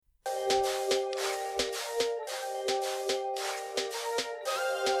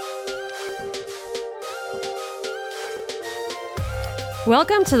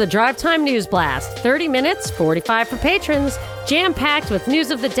Welcome to the Drive Time News Blast. 30 minutes, 45 for patrons, jam-packed with news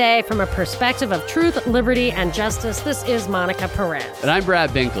of the day from a perspective of truth, liberty, and justice. This is Monica Perez. And I'm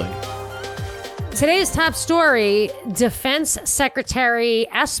Brad Binkley. Today's top story, Defense Secretary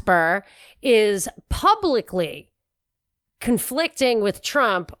Esper is publicly conflicting with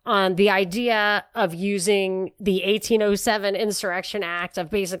Trump on the idea of using the 1807 Insurrection Act, of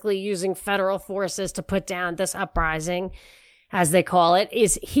basically using federal forces to put down this uprising, as they call it.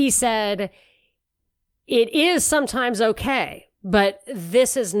 He said it is sometimes okay, but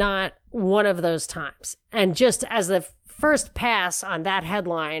this is not one of those times. And just as the first pass on that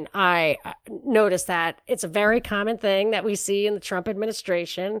headline, I noticed that it's a very common thing that we see in the Trump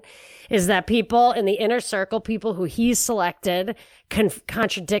administration, is that people in the inner circle, people who he's selected, can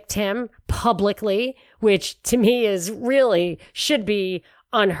contradict him publicly, which to me is really should be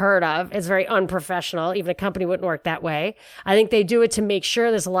unheard of. It's very unprofessional. Even a company wouldn't work that way. I think they do it to make sure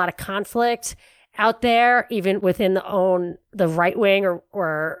there's a lot of conflict out there, even within the right wing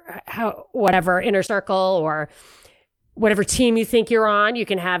or whatever inner circle or whatever team you think you're on. You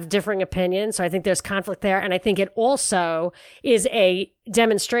can have differing opinions. So I think there's conflict there. And I think it also is a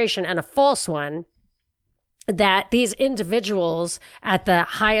demonstration, and a false one, that these individuals at the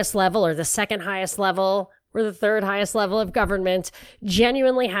highest level or the second highest level or the third highest level of government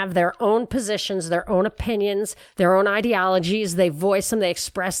genuinely have their own positions, their own opinions, their own ideologies. They voice them, they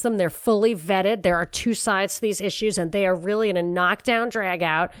express them, they're fully vetted. There are two sides to these issues, and they are really in a knockdown, drag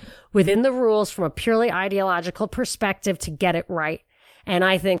out within the rules from a purely ideological perspective to get it right. And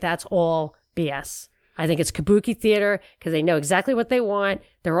I think that's all BS. I think it's kabuki theater because they know exactly what they want.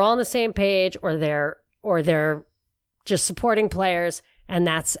 They're all on the same page, or they're just supporting players, and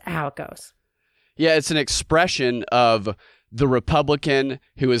that's how it goes. Yeah, it's an expression of the Republican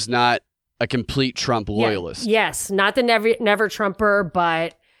who is not a complete Trump loyalist. Yes, not the never Trumper,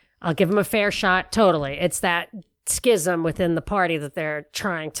 but I'll give him a fair shot. Totally. It's that schism within the party that they're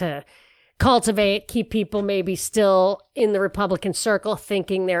trying to cultivate, keep people maybe still in the Republican circle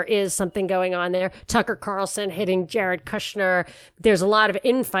thinking there is something going on there. Tucker Carlson hitting Jared Kushner. There's a lot of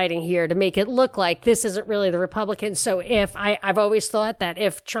infighting here to make it look like this isn't really the Republicans. So I've always thought that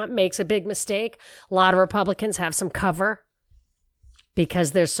if Trump makes a big mistake, a lot of Republicans have some cover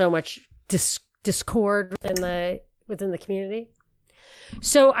because there's so much discord within the community.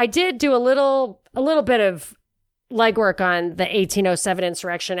 So I did do a little bit of legwork on the 1807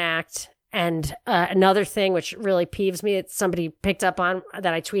 Insurrection Act. And another thing which really peeves me, it's somebody picked up on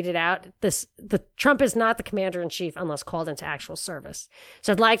that I tweeted out. The Trump is not the commander-in-chief unless called into actual service.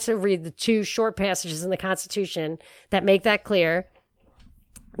 So I'd like to read the two short passages in the Constitution that make that clear.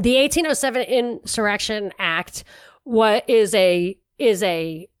 The 1807 Insurrection Act is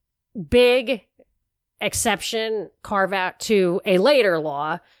a big exception, carve out to a later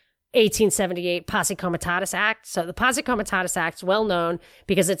law, 1878 Posse Comitatus Act. So the Posse Comitatus Act is well known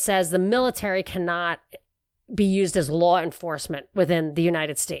because it says the military cannot be used as law enforcement within the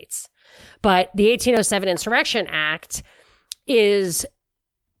United States. But the 1807 Insurrection Act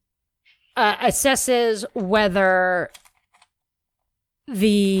assesses whether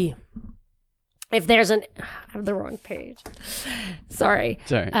I have the wrong page. Sorry.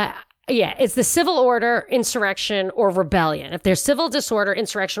 It's the civil order, insurrection, or rebellion. If there's civil disorder,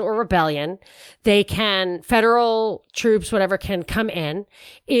 insurrection, or rebellion, federal troops, whatever, can come in.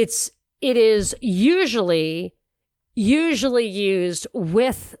 It is usually used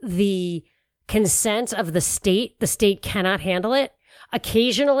with the consent of the state. The state cannot handle it.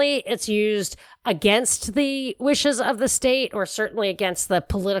 Occasionally, it's used against the wishes of the state, or certainly against the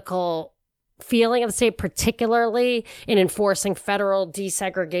political feeling of the state, particularly in enforcing federal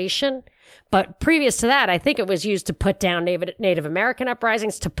desegregation. But previous to that, I think it was used to put down Native American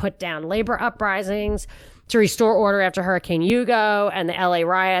uprisings, to put down labor uprisings, to restore order after Hurricane Hugo and the LA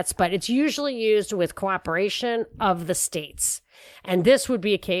riots. But it's usually used with cooperation of the states. And this would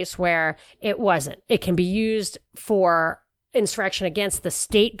be a case where it wasn't. It can be used for insurrection against the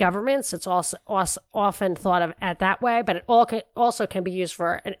state governments. It's also often thought of at that way, but it also can be used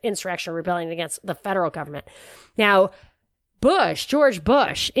for an insurrection or rebellion against the federal government. Now, George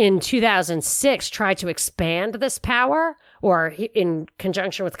Bush in 2006 tried to expand this power, or in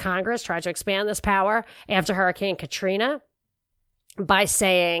conjunction with Congress, tried to expand this power after Hurricane Katrina by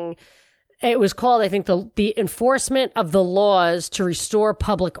saying it was called, I think, the enforcement of the laws to restore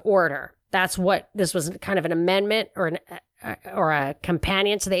public order. That's what this was, kind of an amendment or a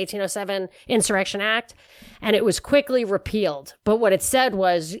companion to the 1807 Insurrection Act, and it was quickly repealed. But what it said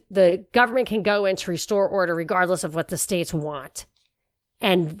was the government can go in to restore order regardless of what the states want.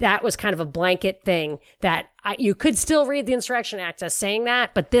 And that was kind of a blanket thing that you could still read the Insurrection Act as saying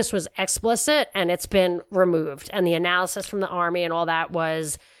that, but this was explicit and it's been removed. And the analysis from the Army and all that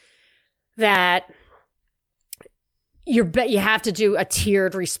was that you have to do a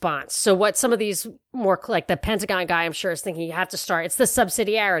tiered response. So what some of these more like the Pentagon guy, I'm sure, is thinking you have to start. It's the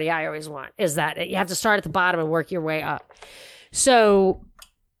subsidiarity I always want, is that you have to start at the bottom and work your way up. So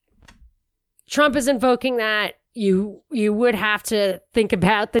Trump is invoking that. You would have to think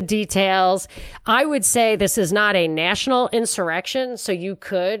about the details. I would say this is not a national insurrection, so you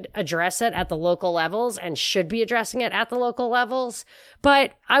could address it at the local levels and should be addressing it at the local levels.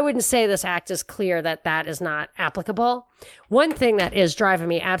 But I wouldn't say this act is clear that that is not applicable. One thing that is driving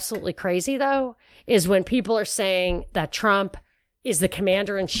me absolutely crazy, though, is when people are saying that Trump is the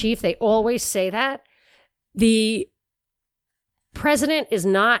commander in chief. They always say that. The president is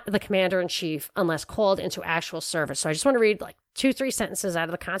not the commander in chief unless called into actual service. So I just want to read like 2-3 sentences out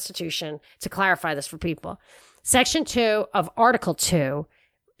of the Constitution to clarify this for people. Section 2 of Article 2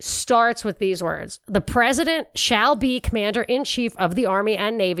 starts with these words. The president shall be commander in chief of the Army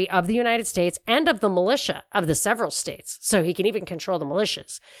and Navy of the United States and of the militia of the several states. So he can even control the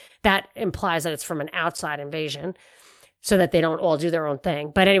militias. That implies that it's from an outside invasion, so that they don't all do their own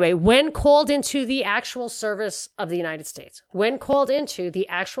thing. But anyway, when called into the actual service of the United States, when called into the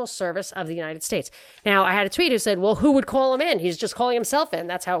actual service of the United States. Now, I had a tweet who said, well, who would call him in? He's just calling himself in.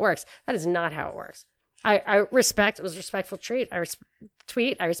 That's how it works. That is not how it works. I respect, it was a respectful tweet.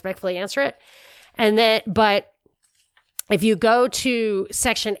 I respectfully answer it. And then, but if you go to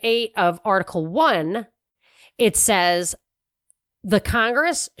Section 8 of Article 1, it says, the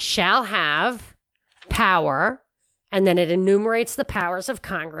Congress shall have power. And then it enumerates the powers of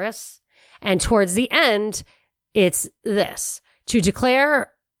Congress. And towards the end, it's this: to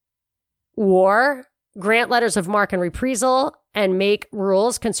declare war, grant letters of marque and reprisal, and make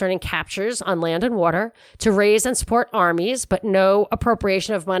rules concerning captures on land and water, to raise and support armies, but no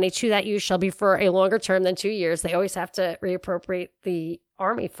appropriation of money to that use shall be for a longer term than 2 years. They always have to reappropriate the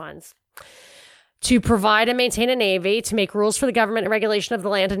army funds. To provide and maintain a navy, to make rules for the government and regulation of the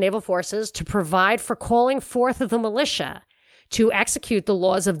land and naval forces, to provide for calling forth of the militia, to execute the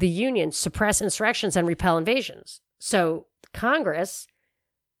laws of the Union, suppress insurrections, and repel invasions. So Congress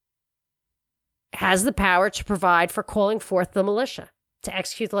has the power to provide for calling forth the militia, to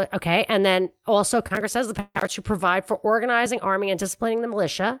execute the, okay. And then also Congress has the power to provide for organizing, arming, and disciplining the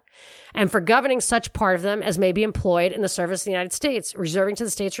militia, and for governing such part of them as may be employed in the service of the United States, reserving to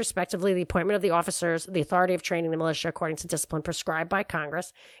the states respectively the appointment of the officers, the authority of training the militia according to discipline prescribed by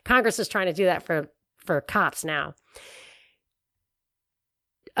Congress. Congress is trying to do that for cops now.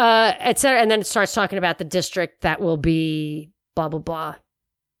 Et cetera. And then it starts talking about the district that will be blah, blah, blah.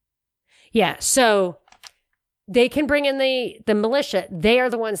 Yeah. So they can bring in the militia. They are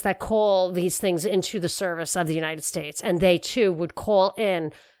the ones that call these things into the service of the United States. And they too would call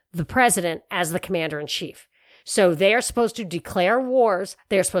in the president as the commander in chief. So they are supposed to declare wars.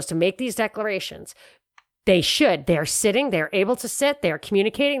 They are supposed to make these declarations. They should. They are sitting. They are able to sit. They are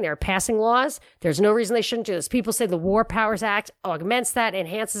communicating. They are passing laws. There's no reason they shouldn't do this. People say the War Powers Act augments that,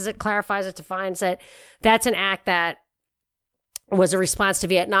 enhances it, clarifies it, defines it. That's an act that was a response to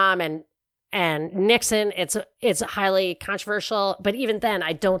Vietnam and Nixon. It's highly controversial, but even then,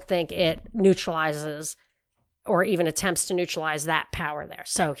 I don't think it neutralizes or even attempts to neutralize that power there.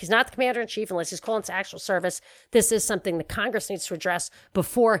 So he's not the commander in chief unless he's called into actual service. This is something the Congress needs to address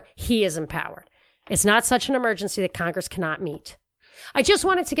before he is empowered. It's not such an emergency that Congress cannot meet. I just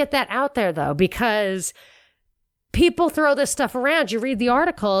wanted to get that out there, though, because people throw this stuff around. You read the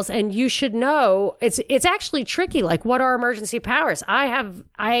articles and you should know it's actually tricky. Like, what are emergency powers? I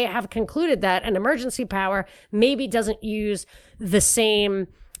have concluded that an emergency power maybe doesn't use the same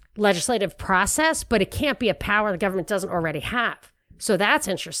legislative process, but it can't be a power the government doesn't already have. So that's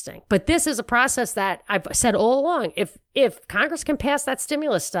interesting. But this is a process that I've said all along. If Congress can pass that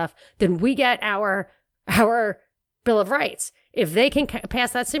stimulus stuff, then we get our Bill of Rights. If they can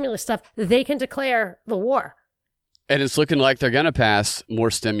pass that stimulus stuff, they can declare the war. And it's looking like they're going to pass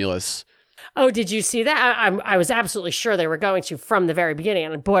more stimulus. Oh, did you see that? I was absolutely sure they were going to from the very beginning.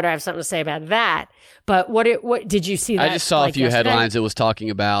 And boy, do I have something to say about that. But what did you see that? I just saw a few headlines. It was talking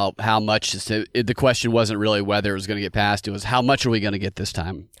about how much. The question wasn't really whether it was going to get passed. It was how much are we going to get this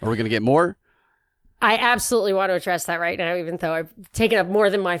time? Are we going to get more? I absolutely want to address that right now, even though I've taken up more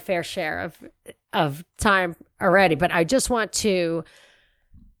than my fair share of time already. But I just want to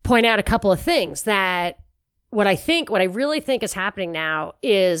point out a couple of things that what I really think is happening now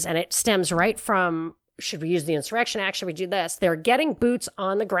is, and it stems right from, should we use the Insurrection Act? Should we do this? They're getting boots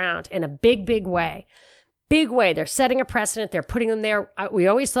on the ground in a big, big way. big way. They're setting a precedent. They're putting them there. We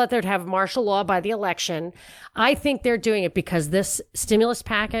always thought they'd have martial law by the election. I think they're doing it because this stimulus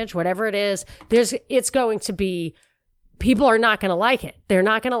package, whatever it is, it's going to be, people are not going to like it. They're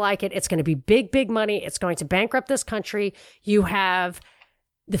not going to like it. It's going to be big, big money. It's going to bankrupt this country. You have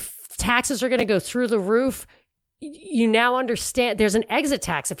the taxes are going to go through the roof. You now understand there's an exit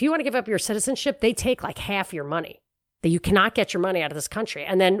tax. If you want to give up your citizenship, they take like half your money. That you cannot get your money out of this country.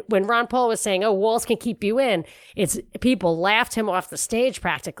 And then when Ron Paul was saying, oh, walls can keep you in, people laughed him off the stage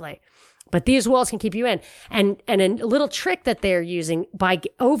practically. But these walls can keep you in. And a little trick that they're using by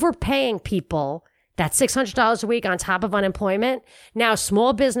overpaying people, that $600 a week on top of unemployment. Now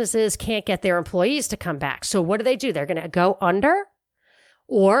small businesses can't get their employees to come back. So what do? They're going to go under,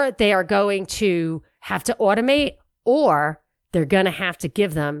 or they are going to have to automate, or they're going to have to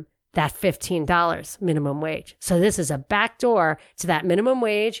give them that $15 minimum wage. So this is a backdoor to that minimum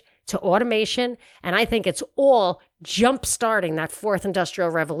wage, to automation. And I think it's all jump starting that fourth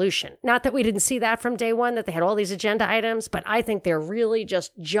industrial revolution. Not that we didn't see that from day one, that they had all these agenda items, but I think they're really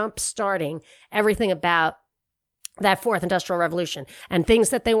just jump starting everything about that fourth industrial revolution and things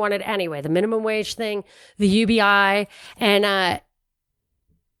that they wanted anyway. The minimum wage thing, the UBI, and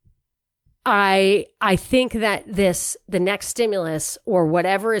I think that the next stimulus or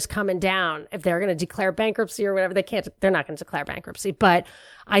whatever is coming down, if they're going to declare bankruptcy or whatever, they're not going to declare bankruptcy. But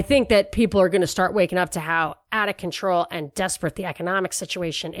I think that people are going to start waking up to how out of control and desperate the economic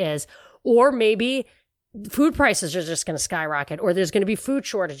situation is. Or maybe food prices are just going to skyrocket, or there's going to be food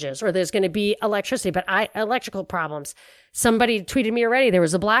shortages, or there's going to be electrical problems. Somebody tweeted me already, there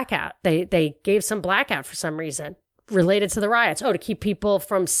was a blackout. They gave some blackout for some reason related to the riots. Oh, to keep people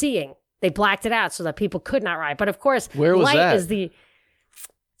from seeing. They blacked it out so that people could not riot. But of course, where was light that?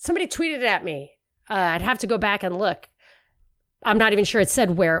 Somebody tweeted it at me. I'd have to go back and look. I'm not even sure it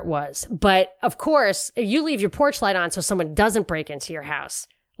said where it was. But of course, if you leave your porch light on so someone doesn't break into your house,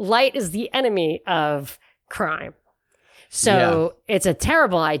 light is the enemy of crime. So It's a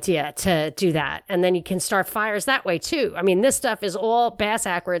terrible idea to do that. And then you can start fires that way too. I mean, this stuff is all bass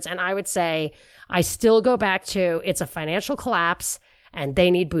backwards. And I would say I still go back to it's a financial collapse. And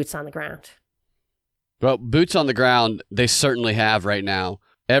they need boots on the ground. Well, boots on the ground, they certainly have right now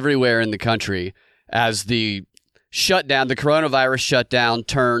everywhere in the country as the shutdown, the coronavirus shutdown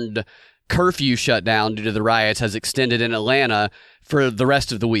turned curfew shutdown due to the riots has extended in Atlanta for the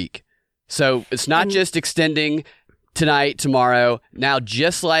rest of the week. So it's not just extending tonight, tomorrow. Now,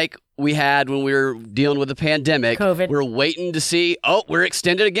 just like we had when we were dealing with the pandemic, COVID. We're waiting to see, we're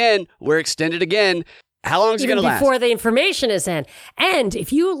extended again. How long is it going to last? Before the information is in. And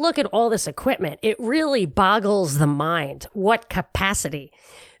if you look at all this equipment, it really boggles the mind what capacity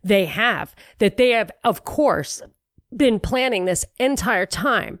they have. That they have, of course, been planning this entire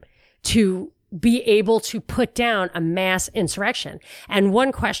time to be able to put down a mass insurrection. And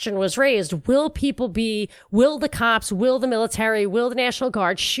one question was raised, will the cops, will the military, will the National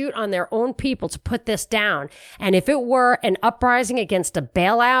Guard shoot on their own people to put this down? And if it were an uprising against a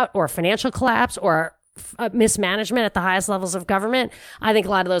bailout or financial collapse or mismanagement at the highest levels of government, I think a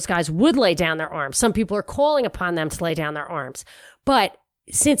lot of those guys would lay down their arms. Some people are calling upon them to lay down their arms. But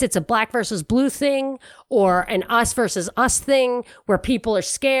since it's a black versus blue thing or an us versus us thing where people are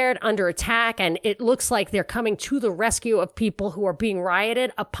scared, under attack, and it looks like they're coming to the rescue of people who are being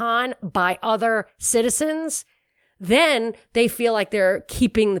rioted upon by other citizens, then they feel like they're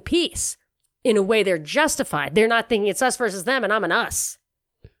keeping the peace. In a way, they're justified. They're not thinking it's us versus them and I'm an us.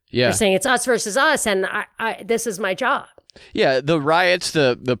 Yeah. They're saying it's us versus us, and this is my job. Yeah, the riots,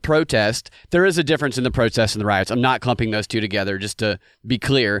 the protest, there is a difference in the protests and the riots. I'm not clumping those two together, just to be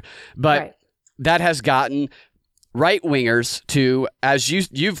clear. But that has gotten right-wingers to, as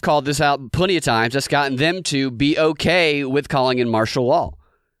you've called this out plenty of times, that's gotten them to be okay with calling in martial law.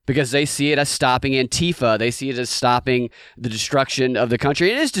 Because they see it as stopping Antifa. They see it as stopping the destruction of the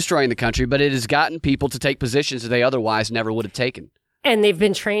country. It is destroying the country, but it has gotten people to take positions that they otherwise never would have taken. And they've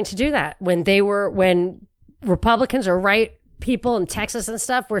been trained to do that. When Republicans or right people in Texas and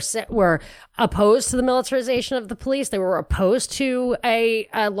stuff were opposed to the militarization of the police, they were opposed to a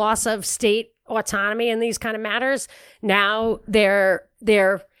loss of state autonomy in these kind of matters. Now they're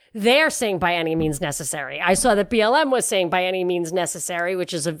saying by any means necessary. I saw that BLM was saying by any means necessary,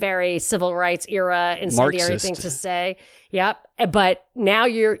 which is a very civil rights era incendiary thing to say. Yep. But now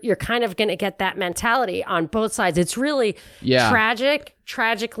you're kind of going to get that mentality on both sides. It's really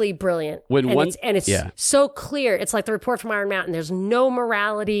tragically brilliant. It's so clear. It's like the report from Iron Mountain. There's no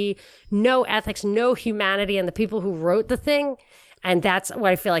morality, no ethics, no humanity in the people who wrote the thing. And that's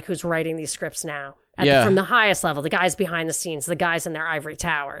what I feel like who's writing these scripts now. from the highest level, the guys behind the scenes, the guys in their ivory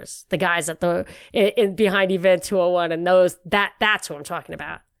towers, the guys at behind Event 201, and that's what I'm talking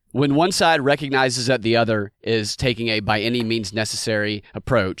about. When one side recognizes that the other is taking a by any means necessary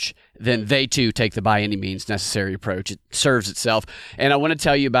approach, then they too take the by any means necessary approach. It serves itself. And I want to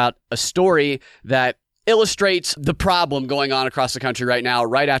tell you about a story that illustrates the problem going on across the country right now,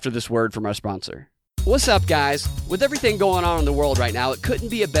 right after this word from our sponsor. What's up, guys? With everything going on in the world right now, it couldn't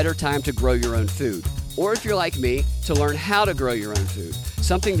be a better time to grow your own food. Or if you're like me, to learn how to grow your own food.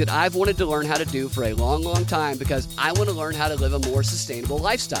 Something that I've wanted to learn how to do for a long, long time because I want to learn how to live a more sustainable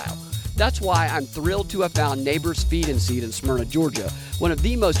lifestyle. That's why I'm thrilled to have found Neighbors Feed and Seed in Smyrna, Georgia, one of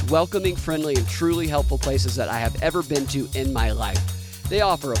the most welcoming, friendly, and truly helpful places that I have ever been to in my life. They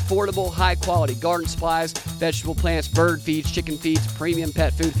offer affordable, high-quality garden supplies, vegetable plants, bird feeds, chicken feeds, premium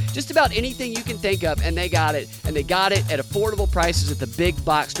pet food, just about anything you can think of, and they got it. And they got it at affordable prices that the big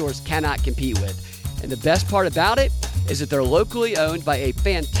box stores cannot compete with. And the best part about it is that they're locally owned by a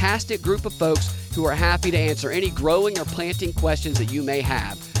fantastic group of folks who are happy to answer any growing or planting questions that you may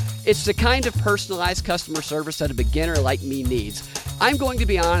have. It's the kind of personalized customer service that a beginner like me needs. I'm going to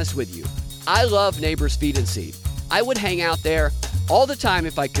be honest with you. I love Neighbors Feed and Seed. I would hang out there all the time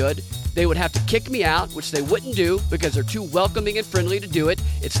if I could. They would have to kick me out, which they wouldn't do because they're too welcoming and friendly to do it.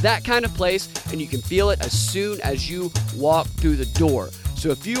 It's that kind of place, and you can feel it as soon as you walk through the door. So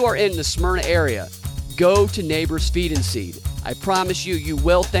if you are in the Smyrna area, go to Neighbors Feed and Seed. I promise you, you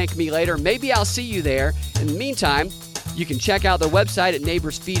will thank me later. Maybe I'll see you there. In the meantime, you can check out their website at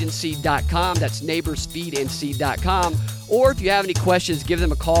neighborsfeedandseed.com. That's neighborsfeedandseed.com. Or if you have any questions, give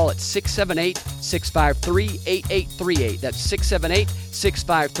them a call at 678-653-8838. That's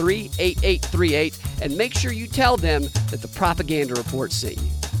 678-653-8838. And make sure you tell them that the Propaganda Report sent you.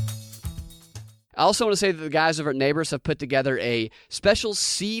 I also want to say that the guys over at Neighbors have put together a special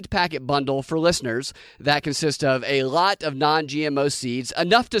seed packet bundle for listeners that consists of a lot of non-GMO seeds,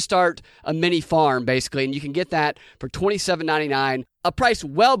 enough to start a mini farm, basically, and you can get that for $27.99, a price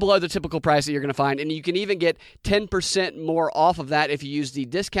well below the typical price that you're going to find, and you can even get 10% more off of that if you use the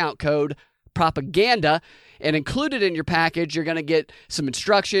discount code Propaganda. And included in your package, you're going to get some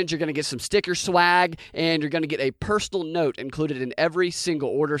instructions, you're going to get some sticker swag, and you're going to get a personal note included in every single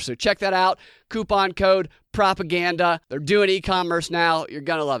order. So check that out. Coupon code Propaganda. They're doing e-commerce now. You're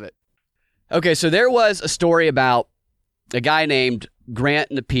going to love it. Okay, so there was a story about a guy named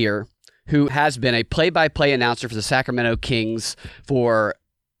Grant Napier who has been a play-by-play announcer for the Sacramento Kings for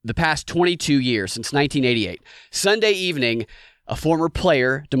the past 22 years, since 1988. Sunday evening, a former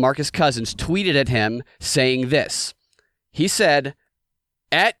player, DeMarcus Cousins, tweeted at him saying this. He said,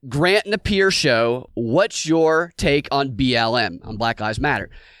 "At Grant Napier Show, what's your take on BLM, on Black Lives Matter?"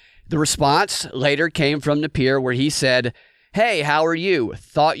 The response later came from Napier where he said, "Hey, how are you?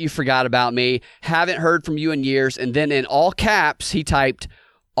 Thought you forgot about me. Haven't heard from you in years." And then in all caps, he typed,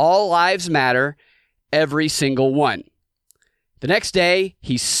 "All lives matter, every single one." The next day,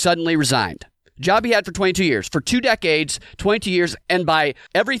 he suddenly resigned. Job he had for 22 years, for 2 decades, 22 years, and by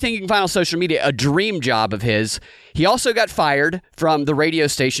everything you can find on social media, a dream job of his. He also got fired from the radio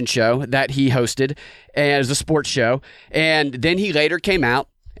station show that he hosted as a sports show, and then he later came out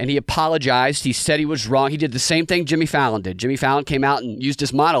and he apologized. He said he was wrong. He did the same thing Jimmy Fallon did. Jimmy Fallon came out and used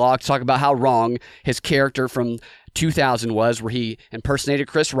his monologue to talk about how wrong his character from 2000 was, where he impersonated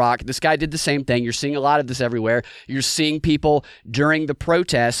Chris Rock. This guy did the same thing. You're seeing a lot of this everywhere. You're seeing people during the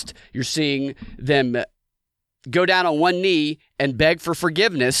protest, you're seeing them go down on one knee and beg for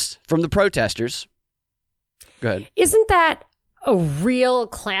forgiveness from the protesters. Go ahead. Isn't that a real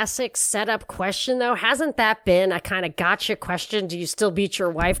classic setup question, though? Hasn't that been a kind of gotcha question? Do you still beat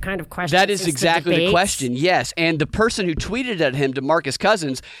your wife kind of question? That is exactly the question, yes. And the person who tweeted at him, DeMarcus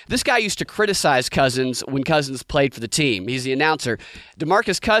Cousins, this guy used to criticize Cousins when Cousins played for the team. He's the announcer.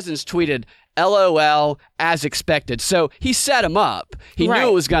 DeMarcus Cousins tweeted, "LOL, as expected." So he set him up. He knew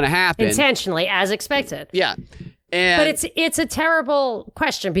it was going to happen. Intentionally, as expected. Yeah. But it's a terrible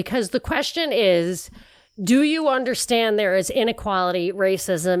question because the question is, do you understand there is inequality,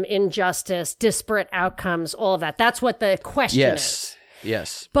 racism, injustice, disparate outcomes, all of that? That's what the question is.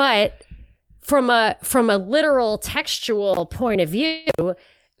 Yes. But from a literal textual point of view,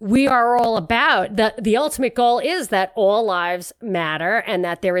 we are all about the ultimate goal is that all lives matter and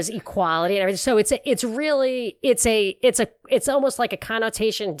that there is equality and everything. So it's almost like a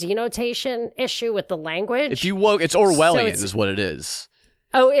connotation denotation issue with the language. If you woke, it's Orwellian is what it is.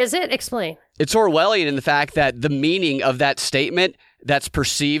 Oh, is it? Explain. It's Orwellian in the fact that the meaning of that statement that's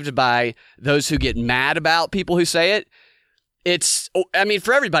perceived by those who get mad about people who say it,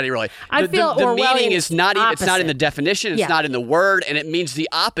 for everybody, really. I feel the meaning is not opposite. It's not in the definition, it's not in the word, and it means the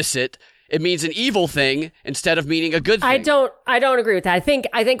opposite it means an evil thing instead of meaning a good thing. I don't agree with that. I think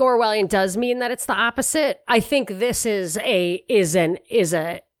Orwellian does mean that it's the opposite. I think this is an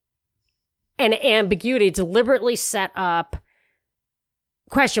ambiguity deliberately set up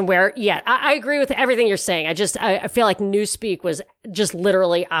question where, I agree with everything you're saying. I feel like Newspeak was just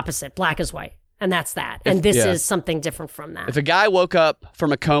literally opposite. Black is white. And that's that. And this is something different from that. If a guy woke up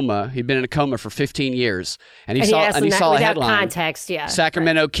from a coma, he'd been in a coma for 15 years, and he saw a headline. Context,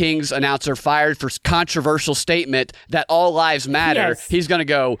 Sacramento Kings announcer fired for controversial statement that all lives matter. Yes. He's going to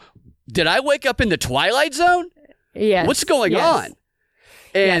go, did I wake up in the Twilight Zone? Yes. What's going on? And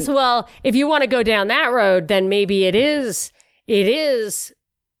yes. Well, if you want to go down that road, then maybe it is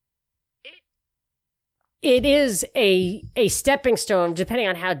a stepping stone, depending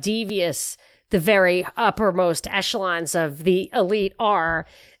on how devious the very uppermost echelons of the elite are,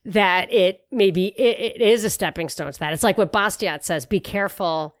 that it is a stepping stone to that. It's like what Bastiat says, be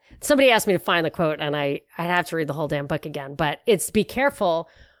careful. Somebody asked me to find the quote, and I'd have to read the whole damn book again, but it's be careful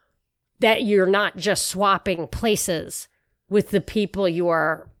that you're not just swapping places with the people you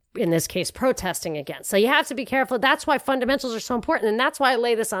are, in this case, protesting against. So you have to be careful. That's why fundamentals are so important. And that's why I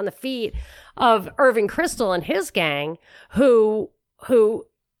lay this on the feet of Irving Kristol and his gang, who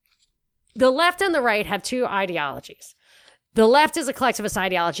the left and the right have two ideologies. The left is a collectivist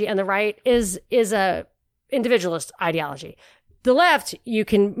ideology, and the right is a individualist ideology. The left, you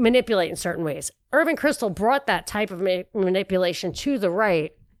can manipulate in certain ways. Irving Kristol brought that type of manipulation to the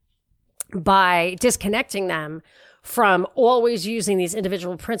right by disconnecting them from always using these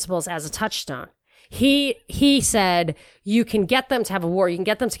individual principles as a touchstone. He said, you can get them to have a war, you can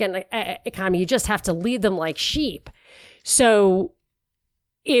get them to get an economy, you just have to lead them like sheep. So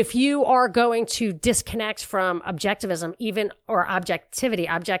if you are going to disconnect from objectivism, or objectivity,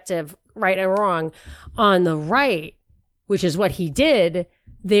 objective right and wrong on the right, which is what he did,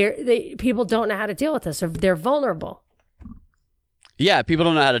 people don't know how to deal with this. They're vulnerable. Yeah, people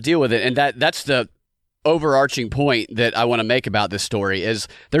don't know how to deal with it. And that's the overarching point that I want to make about this story is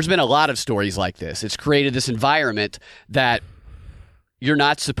there's been a lot of stories like this. It's created this environment that you're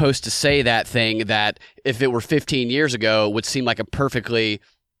not supposed to say that thing that if it were 15 years ago would seem like a perfectly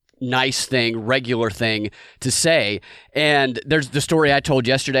nice thing, regular thing to say. And there's the story I told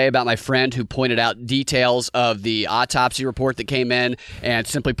yesterday about my friend who pointed out details of the autopsy report that came in, and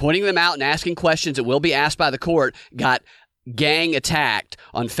simply pointing them out and asking questions that will be asked by the court got gang attacked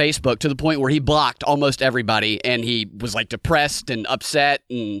on Facebook to the point where he blocked almost everybody, and he was like depressed and upset,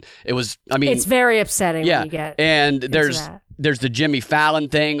 and it was, it's very upsetting when you get and there's the Jimmy Fallon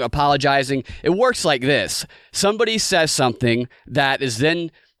thing, apologizing. It works like this. Somebody says something that is then,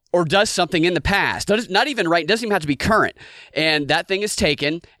 or does something in the past, not even right, doesn't even have to be current, and that thing is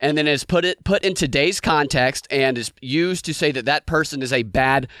taken and then is put in today's context and is used to say that person is a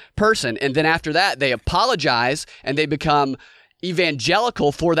bad person, and then after that they apologize and they become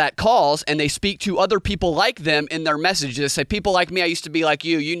evangelical for that cause, and they speak to other people like them in their messages. They say, people like me, I used to be like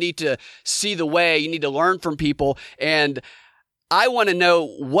you. You need to see the way. You need to learn from people. And I want to know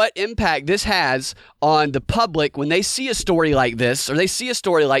what impact this has on the public when they see a story like this, or they see a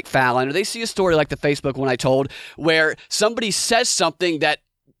story like Fallon, or they see a story like the Facebook one I told, where somebody says something that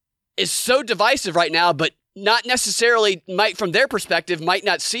is so divisive right now, but not necessarily from their perspective, might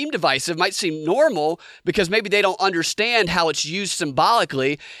not seem divisive, might seem normal because maybe they don't understand how it's used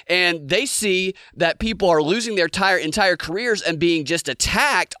symbolically, and they see that people are losing their entire careers and being just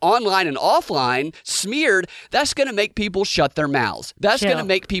attacked online and offline, smeared. That's going to make people shut their mouths. That's going to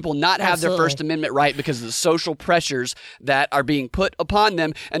make people not have their First Amendment right because of the social pressures that are being put upon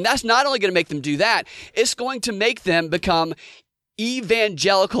them. And that's not only going to make them do that, it's going to make them become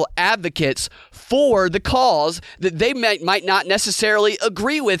evangelical advocates for the cause that they might not necessarily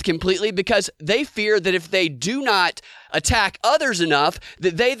agree with completely, because they fear that if they do not attack others enough,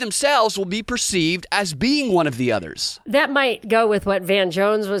 that they themselves will be perceived as being one of the others. That might go with what Van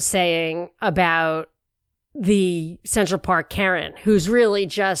Jones was saying about the Central Park Karen, who's really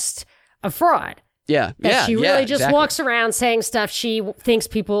just a fraud. Yeah. That she really just walks around saying stuff she thinks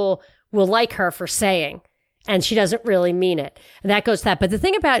people will like her for saying. And she doesn't really mean it. And that goes to that. But the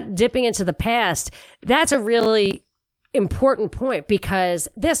thing about dipping into the past, that's a really important point, because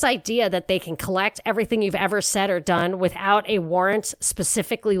this idea that they can collect everything you've ever said or done without a warrant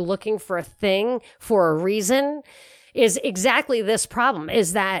specifically looking for a thing for a reason is exactly this problem,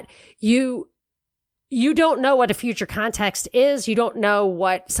 is that you don't know what a future context is. You don't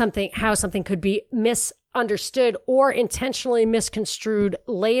know how something could be misunderstood or intentionally misconstrued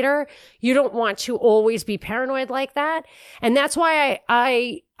later. You don't want to always be paranoid like that. And that's why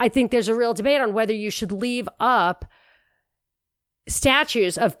I think there's a real debate on whether you should leave up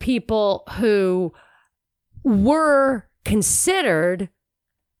statues of people who were considered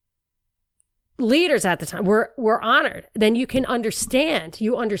leaders at the time, were honored, then you understand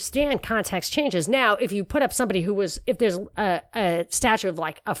context changes. Now, if you put up somebody if there's a statue of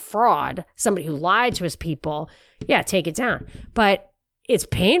like a fraud, somebody who lied to his people, yeah, take it down. But it's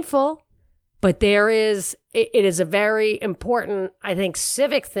painful, but it is a very important, I think,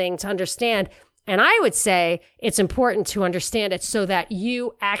 civic thing to understand. And I would say it's important to understand it so that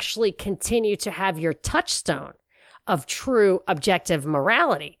you actually continue to have your touchstone of true objective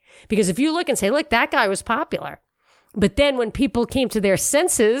morality. Because if you look and say, look, that guy was popular. But then when people came to their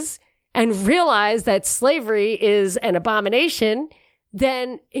senses and realized that slavery is an abomination,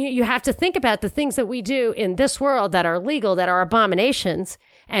 then you have to think about the things that we do in this world that are legal, that are abominations,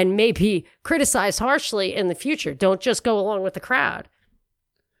 and maybe criticize harshly in the future. Don't just go along with the crowd.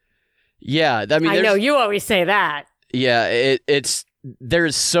 Yeah. I mean, I know you always say that. Yeah,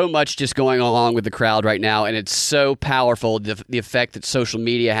 there's so much just going along with the crowd right now, and it's so powerful, the effect that social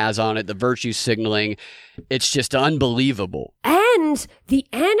media has on it, the virtue signaling. It's just unbelievable. And the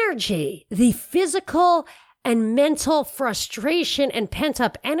energy, the physical and mental frustration and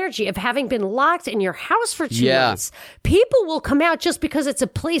pent-up energy of having been locked in your house for 2 months. People will come out just because it's a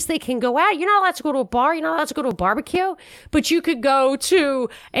place they can go out. You're not allowed to go to a bar. You're not allowed to go to a barbecue. But you could go to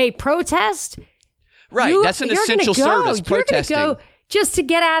a protest. Right. That's an essential service, protesting. You're going to go just to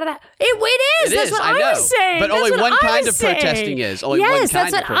get out of that. It is. That's what I was saying. But only one kind of protesting is. Yes,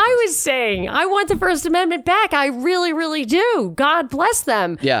 that's what I was saying. I want the First Amendment back. I really, really do. God bless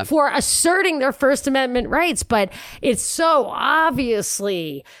them for asserting their First Amendment rights. But it's so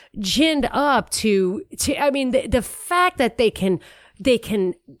obviously ginned up to I mean, the fact that they can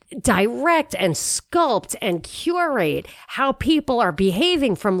direct and sculpt and curate how people are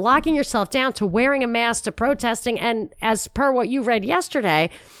behaving, from locking yourself down to wearing a mask to protesting. And as per what you read yesterday,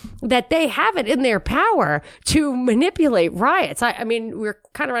 that they have it in their power to manipulate riots. I mean, we're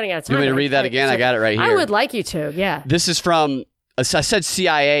kind of running out of time. You want me to read that again? I got it right here. I would like you to, yeah. This is from, I said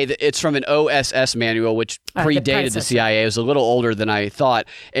CIA, it's from an OSS manual, which predated the CIA. It was a little older than I thought.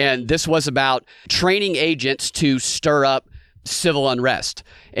 And this was about training agents to stir up civil unrest.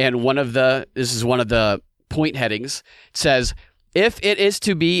 And this is one of the point headings. It says, if it is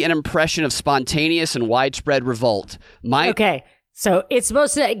to be an impression of spontaneous and widespread revolt, Okay, so it's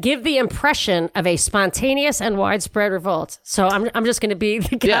supposed to give the impression of a spontaneous and widespread revolt. So I'm just going to be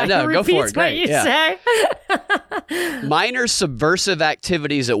the guy who repeats what you say. Minor subversive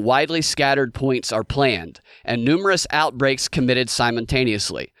activities at widely scattered points are planned, and numerous outbreaks committed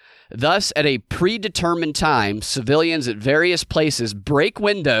simultaneously. Thus, at a predetermined time, civilians at various places break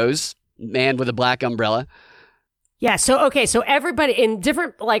windows, man with a black umbrella. Yeah, so everybody in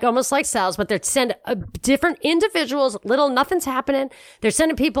different, like almost like cells, but they're send different individuals, nothing's happening. They're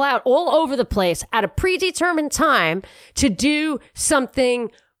sending people out all over the place at a predetermined time to do something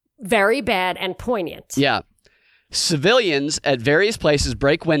very bad and poignant. Yeah. Civilians at various places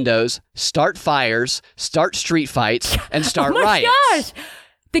break windows, start fires, start street fights, and start riots. Oh my gosh!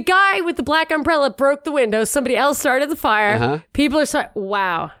 The guy with the black umbrella broke the window. Somebody else started the fire. People are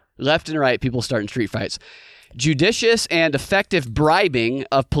wow. Left and right, people starting street fights. Judicious and effective bribing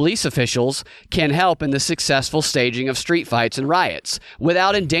of police officials can help in the successful staging of street fights and riots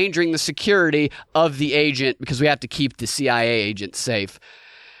without endangering the security of the agent, because we have to keep the CIA agent safe.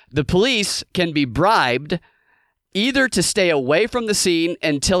 The police can be bribed either to stay away from the scene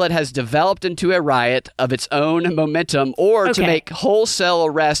until it has developed into a riot of its own momentum, or to make wholesale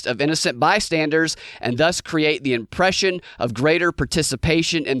arrest of innocent bystanders and thus create the impression of greater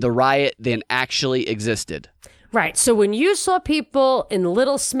participation in the riot than actually existed. Right. So when you saw people in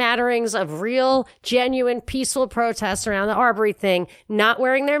little smatterings of real, genuine, peaceful protests around the Arbery thing not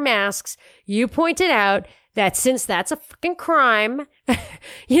wearing their masks, you pointed out that since that's a fucking crime,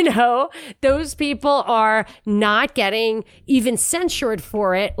 those people are not getting even censured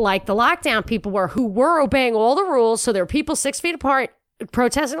for it like the lockdown people were, who were obeying all the rules. So there were people 6 feet apart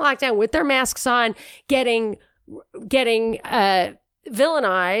protesting lockdown with their masks on, getting villainized,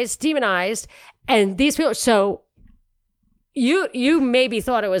 demonized. And these people, so you maybe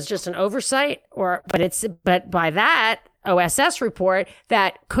thought it was just an oversight, but by that OSS report,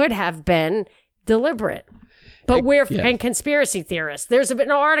 that could have been deliberate. But and conspiracy theorists. There's been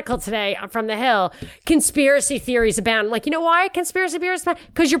an article today from The Hill. Conspiracy theories abound. Like, you know why conspiracy theories abound?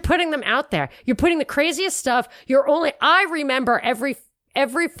 Because you're putting them out there. You're putting the craziest stuff. I remember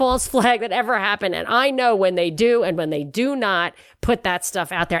every false flag that ever happened. And I know when they do and when they do not put that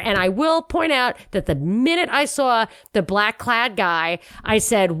stuff out there. And I will point out that the minute I saw the black clad guy, I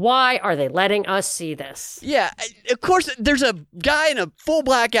said, why are they letting us see this? Yeah, of course, there's a guy in a full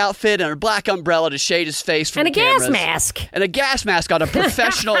black outfit and a black umbrella to shade his face from and cameras. Gas mask. And a gas mask on a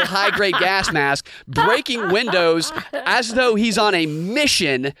professional high-grade gas mask, breaking windows as though he's on a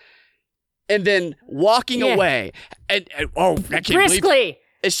mission and then walking away. And I can't briskly. Believe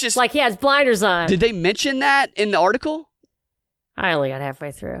it's just like he has blinders on. Did they mention that in the article? I only got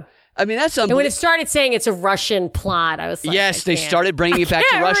halfway through. I mean, that's unbelievable. And when it started saying it's a Russian plot, I was like, yes, they started bringing it back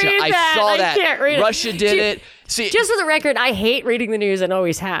to Russia. I saw that. I can't read it. Russia did it. See, just for the record, I hate reading the news and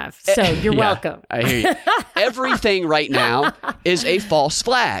always have. So you're welcome. I hear you. Everything right now is a false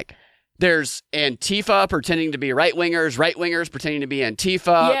flag. There's Antifa pretending to be right-wingers pretending to be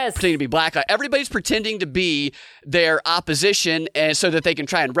Antifa, pretending to be black. Everybody's pretending to be their opposition, and so that they can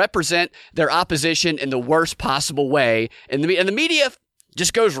try and represent their opposition in the worst possible way. And the media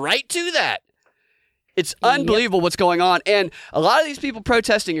just goes right to that. It's unbelievable what's going on. And a lot of these people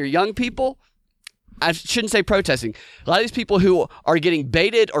protesting are young people. I shouldn't say protesting. A lot of these people who are getting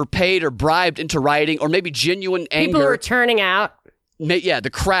baited or paid or bribed into rioting, or maybe genuine anger. People who are turning out. Yeah, the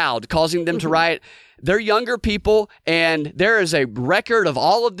crowd causing them to riot. They're younger people, and there is a record of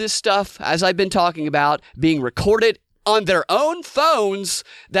all of this stuff, as I've been talking about, being recorded on their own phones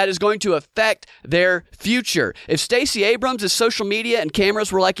that is going to affect their future. If Stacey Abrams' social media and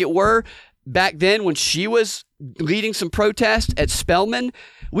cameras were like it were back then when she was leading some protest at Spelman,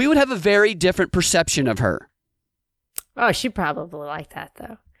 we would have a very different perception of her. Oh, she probably like that,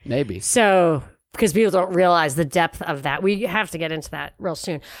 though. Maybe. So, because people don't realize the depth of that. We have to get into that real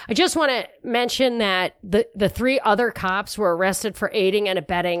soon. I just want to mention that the 3 other cops were arrested for aiding and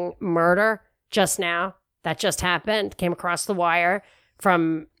abetting murder just now. That just happened, came across the wire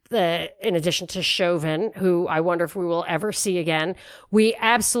in addition to Chauvin, who I wonder if we will ever see again. We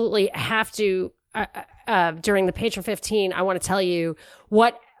absolutely have to, during the Patron 15, I want to tell you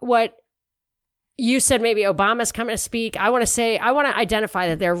what you said. Maybe Obama's coming to speak. I want to identify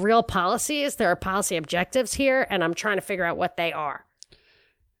that there are real policies, there are policy objectives here, and I'm trying to figure out what they are.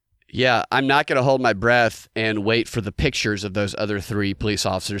 Yeah, I'm not going to hold my breath and wait for the pictures of those other 3 police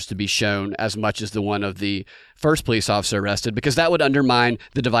officers to be shown as much as the one of the first police officer arrested, because that would undermine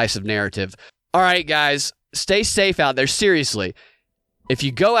the divisive narrative. All right, guys, stay safe out there. Seriously, if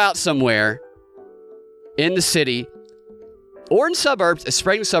you go out somewhere in the city or in suburbs,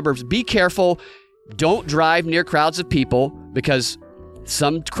 especially in suburbs, be careful. Don't drive near crowds of people, because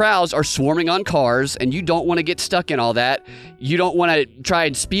some crowds are swarming on cars, and you don't want to get stuck in all that. You don't want to try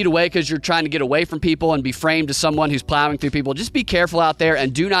and speed away because you're trying to get away from people and be framed as someone who's plowing through people. Just be careful out there,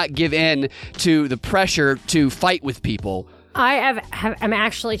 and do not give in to the pressure to fight with people. I'm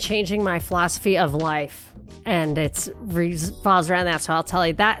actually changing my philosophy of life, and it revolves around that. So I'll tell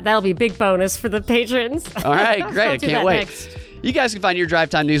you that'll be a big bonus for the patrons. All right, great. I can't wait. Next. You guys can find your Drive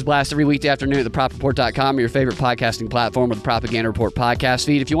Time News Blast every weekday afternoon at thepropreport.com or your favorite podcasting platform or the Propaganda Report podcast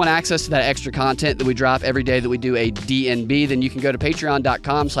feed. If you want access to that extra content that we drop every day that we do a DNB, then you can go to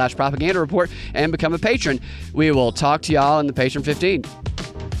patreon.com/propaganda report and become a patron. We will talk to y'all in the Patron 15.